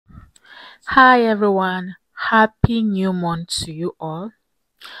Hi everyone, happy new month to you all.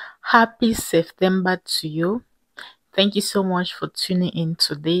 Happy September to you. Thank you so much for tuning in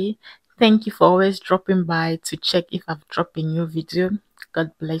today. Thank you for always dropping by to check if I've dropped a new video.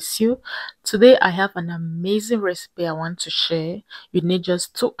 God bless you. Today I have an amazing recipe I want to share. You need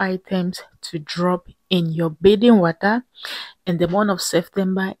just 2 items to drop in your bathing water, and the month of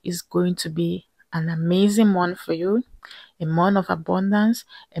September is going to be an amazing month for you. A month of abundance,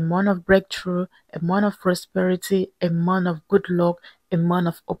 a month of breakthrough, a month of prosperity, a month of good luck, a month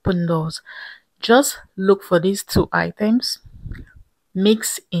of open doors. Just look for these 2 items,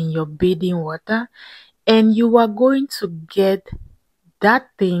 mix in your bathing water, and you are going to get that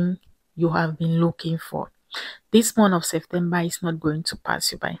thing you have been looking for. This month of September is not going to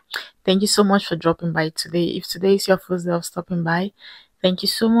pass you by. Thank you so much for dropping by today. If today is your first day of stopping by, thank you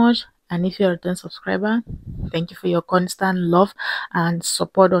so much. And if you're a return subscriber, thank you for your constant love and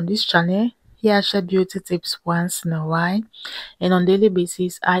support on this channel. Here I share beauty tips once in a while, and on daily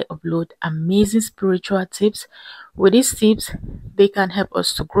basis I upload amazing spiritual tips. With these tips, they can help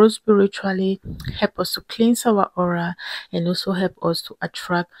us to grow spiritually, help us to cleanse our aura, and also help us to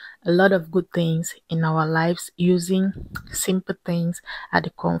attract a lot of good things in our lives using simple things at the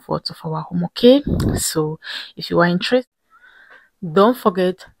comfort of our home. Okay, so if you are interested, don't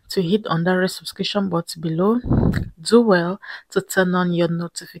forget to hit on the red subscription button below. Do well to turn on your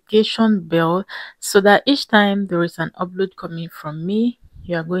notification bell so that each time there is an upload coming from me,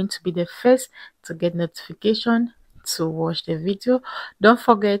 you are going to be the first to get notification to watch the video. Don't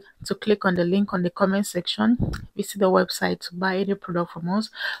forget to click on the link on the comment section. Visit the website to buy any product from us.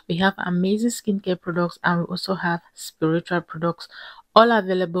 We have amazing skincare products, and we also have spiritual products, all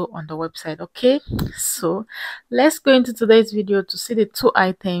available on the website. Okay, so let's go into today's video to see the 2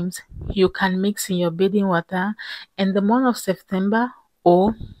 items you can mix in your bathing water, and the month of September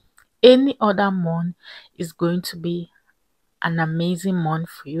or any other month is going to be an amazing month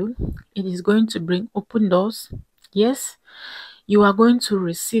for you. It is going to bring open doors. Yes, you are going to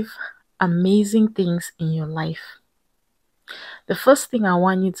receive amazing things in your life. The first thing I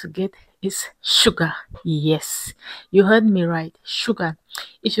want you to get is sugar. Yes, you heard me right. Sugar.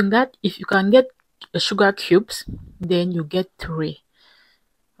 If you can get sugar cubes, then you get 3.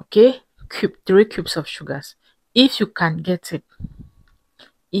 Okay, 3 cubes of sugars. If you can get it.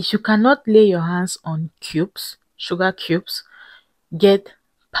 If you cannot lay your hands on sugar cubes, get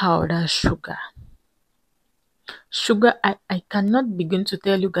powdered sugar. Sugar, I cannot begin to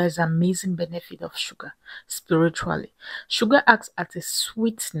tell you guys the amazing benefit of sugar spiritually. Sugar acts as a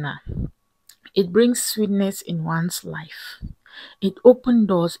sweetener. It brings sweetness in one's life. It opens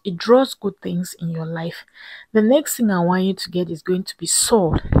doors. It draws good things in your life. The next thing I want you to get is going to be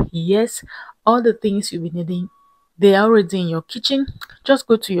salt. Yes, all the things you'll be needing, they are already in your kitchen. Just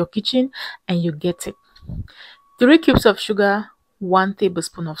go to your kitchen and you get it. 3 cubes of sugar, 1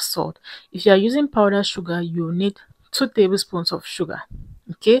 tablespoon of salt. If you are using powdered sugar, you need 2 tablespoons of sugar,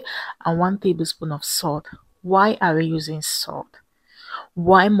 okay, and 1 tablespoon of salt. Why are we using salt?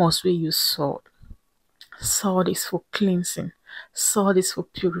 Why must we use salt? Salt is for cleansing. Salt is for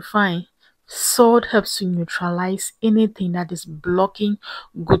purifying. Salt helps to neutralize anything that is blocking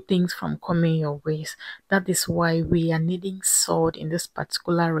good things from coming your ways. That is why we are needing salt in this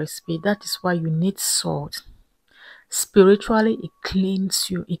particular recipe. That is why you need salt. Spiritually, it cleans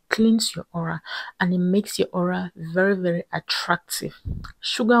you, it cleans your aura, and it makes your aura very, very attractive.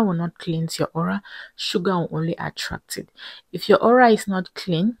 Sugar will not cleanse your aura, sugar will only attract it. If your aura is not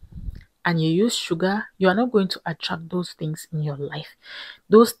clean and you use sugar, you are not going to attract those things in your life.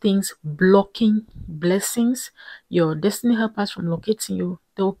 Those things blocking blessings, your destiny helpers from locating you,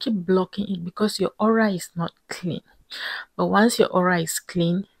 they will keep blocking it because your aura is not clean. But once your aura is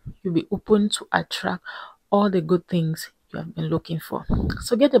clean, you'll be open to attract all the good things you have been looking for.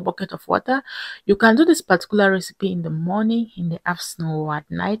 So get a bucket of water. You can do this particular recipe in the morning, in the afternoon, or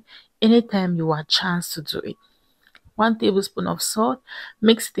at night, anytime you have a chance to do it. 1 tablespoon of salt,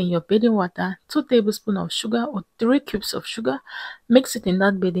 mix it in your bathing water. 2 tablespoons of sugar or 3 cubes of sugar, mix it in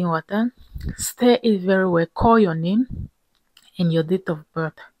that bathing water. Stir it very well. Call your name and your date of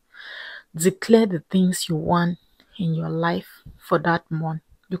birth. Declare the things you want in your life for that month.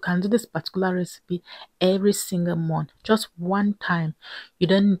 You can do this particular recipe every single month, just one time. You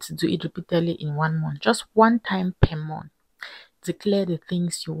don't need to do it repeatedly in 1 month, just one time per month. Declare the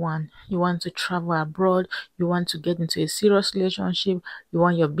things you want. You want to travel abroad, you want to get into a serious relationship, you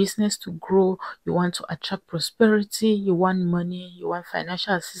want your business to grow, you want to attract prosperity, you want money, you want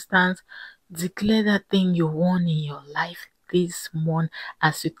financial assistance. Declare that thing you want in your life. this month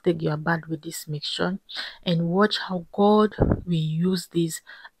as you take your bath with this mixture, and watch how God will use this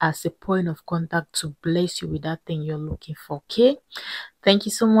as a point of contact to bless you with that thing you're looking for. Okay, thank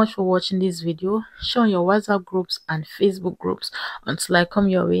you so much for watching this video. Share on your WhatsApp groups and Facebook groups. Until I come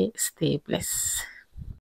your way, stay blessed.